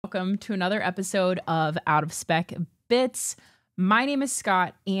welcome to another episode of Out of Spec Bits. My name is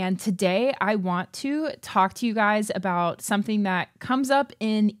Scott, and today I want to talk to you guys about something that comes up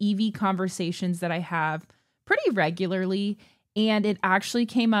in EV conversations that I have pretty regularly, and it actually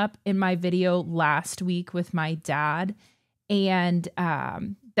came up in my video last week with my dad, and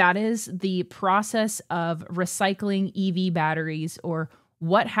that is the process of recycling EV batteries, or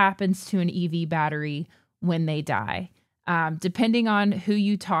what happens to an EV battery when they die. Depending on who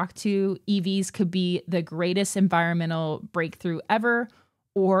you talk to, EVs could be the greatest environmental breakthrough ever,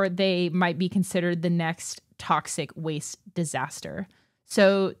 or they might be considered the next toxic waste disaster.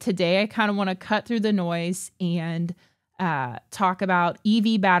 So today I kind of want to cut through the noise and talk about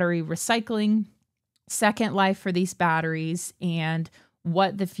EV battery recycling, second life for these batteries, and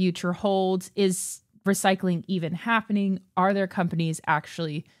what the future holds. Is recycling even happening? Are there companies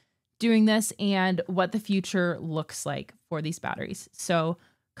actually doing this, and what the future looks like for these batteries? So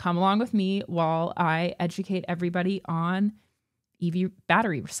come along with me while I educate everybody on EV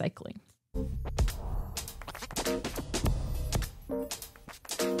battery recycling.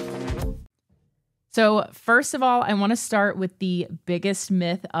 So first of all, I want to start with the biggest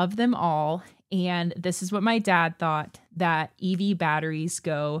myth of them all. And this is what my dad thought, that EV batteries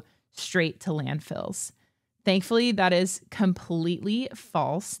go straight to landfills. Thankfully, that is completely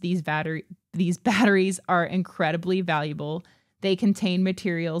false. These batteries are incredibly valuable. They contain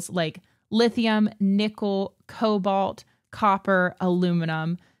materials like lithium, nickel, cobalt, copper,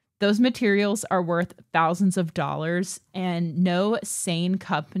 aluminum. Those materials are worth thousands of dollars, and no sane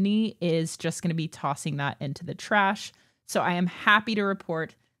company is just going to be tossing that into the trash. So I am happy to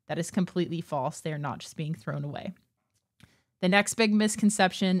report that is completely false. They are not just being thrown away. The next big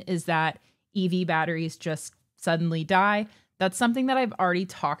misconception is that EV batteries just suddenly die. That's something that I've already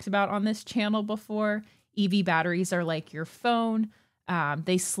talked about on this channel before. EV batteries are like your phone.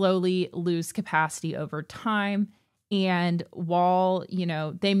 They slowly lose capacity over time. And while,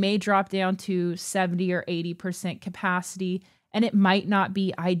 they may drop down to 70 or 80% capacity, and it might not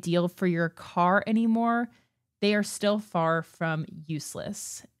be ideal for your car anymore, they are still far from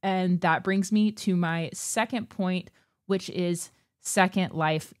useless. And that brings me to my second point, which is second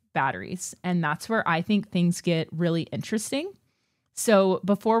life batteries. And that's where I think things get really interesting. So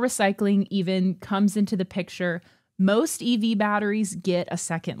before recycling even comes into the picture, most EV batteries get a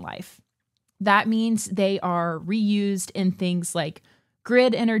second life. That means they are reused in things like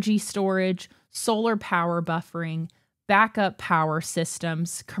grid energy storage, solar power buffering, backup power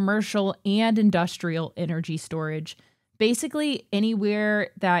systems, commercial and industrial energy storage, basically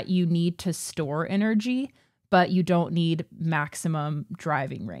anywhere that you need to store energy, but you don't need maximum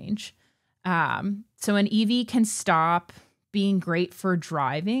driving range. So an EV can stop being great for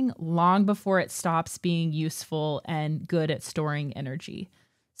driving long before it stops being useful and good at storing energy.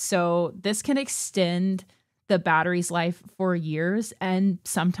 So this can extend the battery's life for years and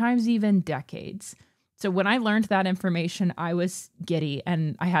sometimes even decades. So when I learned that information, I was giddy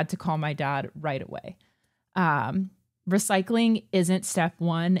and I had to call my dad right away. Recycling isn't step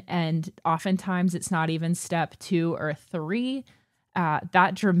one, and oftentimes it's not even step 2 or 3.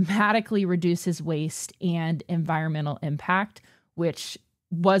 That dramatically reduces waste and environmental impact, which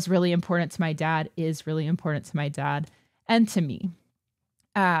was really important to my dad, is really important to my dad and to me.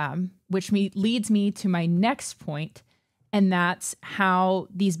 Which leads me to my next point, and that's how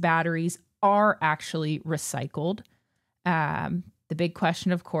these batteries are actually recycled. The big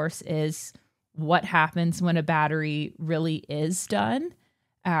question, of course, is what happens when a battery really is done.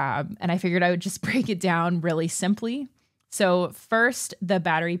 And I figured I would just break it down really simply. So first, the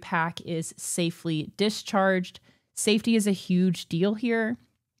battery pack is safely discharged. Safety is a huge deal here.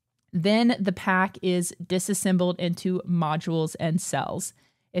 Then the pack is disassembled into modules and cells.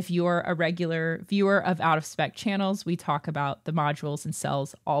 If you're a regular viewer of Out of Spec channels, we talk about the modules and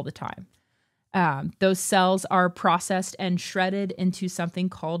cells all the time. Those cells are processed and shredded into something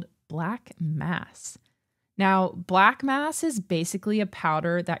called black mass. Now, black mass is basically a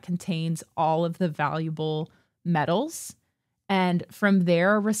powder that contains all of the valuable metals. And from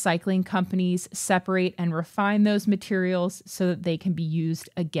there, recycling companies separate and refine those materials so that they can be used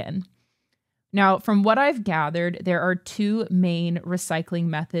again. Now, from what I've gathered, there are 2 main recycling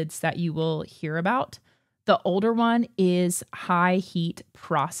methods that you will hear about. The older one is high heat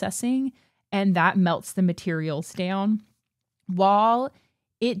processing, and that melts the materials down. While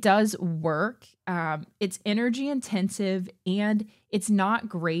it does work, it's energy intensive and it's not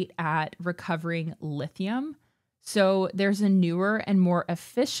great at recovering lithium. So there's a newer and more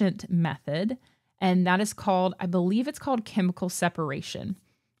efficient method, and that is called, I believe it's called chemical separation.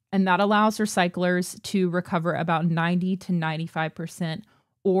 And that allows recyclers to recover about 90 to 95%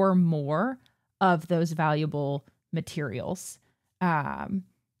 or more of those valuable materials.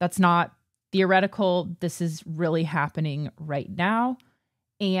 That's not theoretical. This is really happening right now.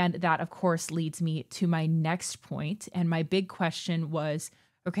 And that, of course, leads me to my next point. And my big question was,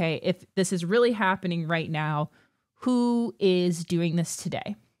 okay, if this is really happening right now, who is doing this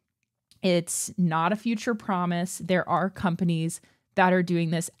today? It's not a future promise. There are companies that are doing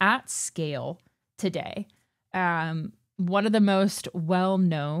this at scale today. One of the most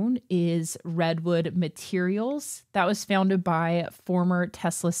well-known is Redwood Materials. That was founded by former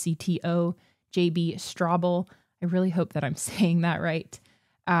Tesla CTO, JB Straubel. I really hope that I'm saying that right.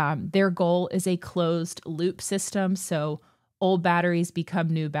 Their goal is a closed loop system. So old batteries become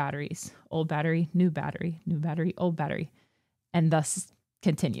new batteries, old battery, new battery, new battery, old battery, and thus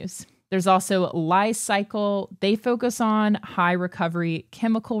continues. There's also Li-Cycle. They focus on high recovery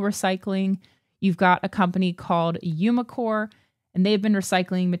chemical recycling. You've got a company called Umicore, and they've been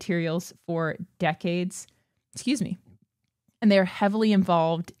recycling materials for decades. And they're heavily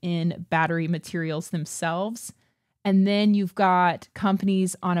involved in battery materials themselves. And then you've got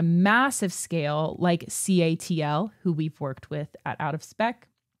companies on a massive scale like CATL, who we've worked with at Out of Spec.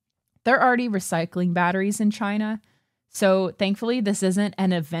 They're already recycling batteries in China. So thankfully, this isn't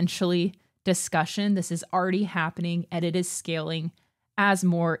an eventually discussion. This is already happening, and it is scaling as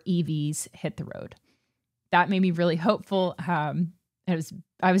more EVs hit the road. That made me really hopeful. I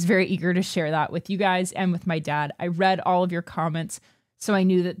was very eager to share that with you guys and with my dad. I read all of your comments, so I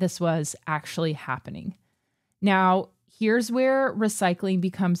knew that this was actually happening. Now, here's where recycling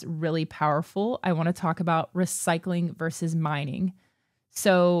becomes really powerful. I want to talk about recycling versus mining.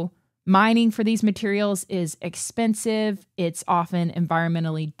 So mining for these materials is expensive, it's often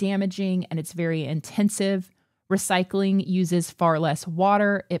environmentally damaging, and it's very intensive. Recycling uses far less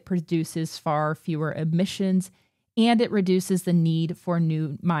water, it produces far fewer emissions, and it reduces the need for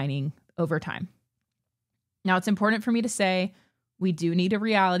new mining over time. Now, it's important for me to say we do need a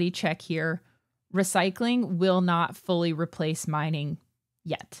reality check here. Recycling will not fully replace mining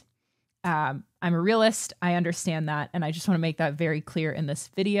yet. I'm a realist. I understand that. And I just want to make that very clear in this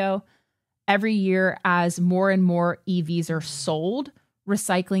video. Every year, as more and more EVs are sold,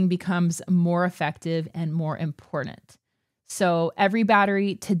 recycling becomes more effective and more important. So every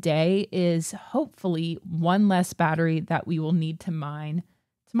battery today is hopefully one less battery that we will need to mine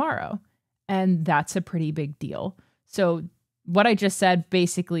tomorrow. And that's a pretty big deal. So what I just said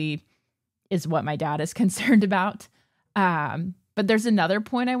basically is what my dad is concerned about. But there's another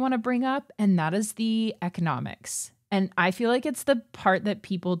point I want to bring up, and that is the economics. And I feel like it's the part that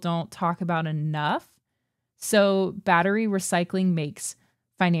people don't talk about enough. So battery recycling makes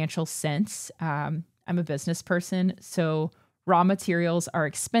financial sense. I'm a business person, so raw materials are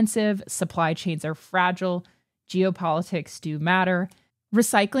expensive, supply chains are fragile, geopolitics do matter.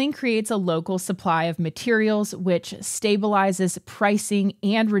 Recycling creates a local supply of materials, which stabilizes pricing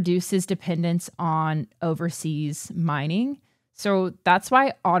and reduces dependence on overseas mining. So that's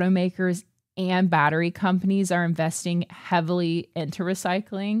why automakers and battery companies are investing heavily into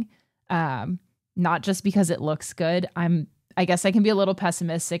recycling, not just because it looks good. I guess I can be a little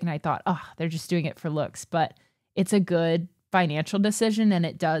pessimistic, and I thought, oh, they're just doing it for looks, but it's a good financial decision, and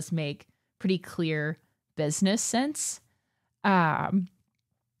it does make pretty clear business sense. And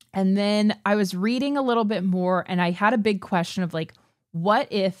then I was reading a little bit more, and I had a big question of like, what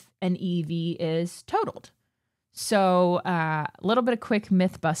if an EV is totaled? So a little bit of quick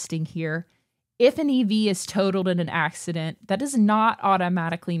myth busting here. If an EV is totaled in an accident, that does not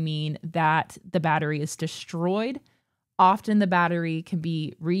automatically mean that the battery is destroyed. Often the battery can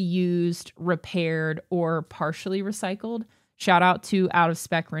be reused, repaired, or partially recycled. Shout out to Out of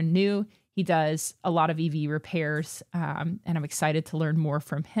Spec Renew. He does a lot of EV repairs, and I'm excited to learn more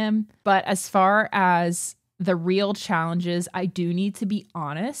from him. But as far as the real challenges, I do need to be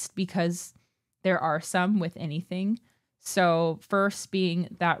honest because there are some with anything. So first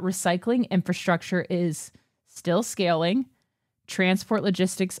being that recycling infrastructure is still scaling. Transport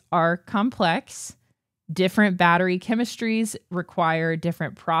logistics are complex. Different battery chemistries require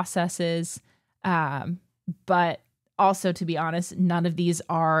different processes. But also, to be honest, none of these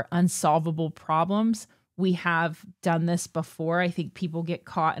are unsolvable problems. We have done this before. I think people get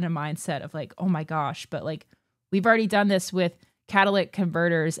caught in a mindset of like, oh my gosh, but like we've already done this with catalytic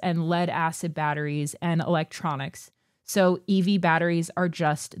converters and lead acid batteries and electronics. So EV batteries are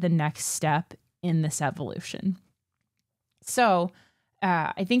just the next step in this evolution. So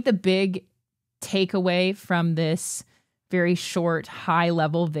I think the big takeaway from this very short,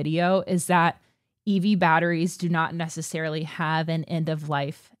 high-level video is that EV batteries do not necessarily have an end of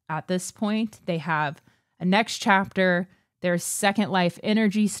life at this point. They have a next chapter There's second life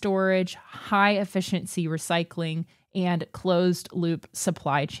energy storage, high efficiency recycling, and closed loop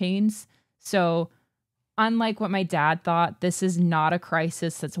supply chains. So unlike what my dad thought, this is not a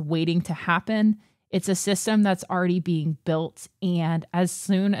crisis that's waiting to happen. It's a system that's already being built. And as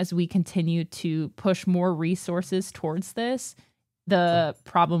soon as we continue to push more resources towards this, the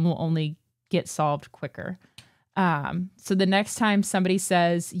problem will only get solved quicker. So the next time somebody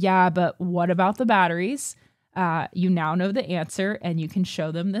says, yeah, but what about the batteries? You now know the answer and you can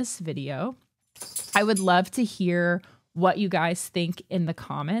show them this video. I would love to hear what you guys think in the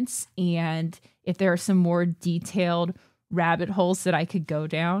comments. And if there are some more detailed rabbit holes that I could go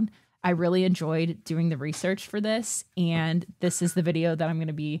down, I really enjoyed doing the research for this. And this is the video that I'm going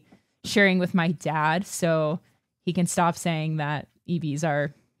to be sharing with my dad so he can stop saying that EVs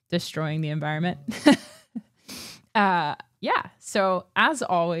are destroying the environment. Yeah. So as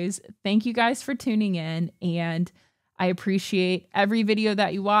always, thank you guys for tuning in, and I appreciate every video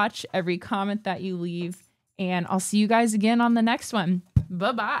that you watch, every comment that you leave, and I'll see you guys again on the next one.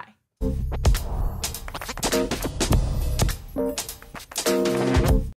 Bye-bye.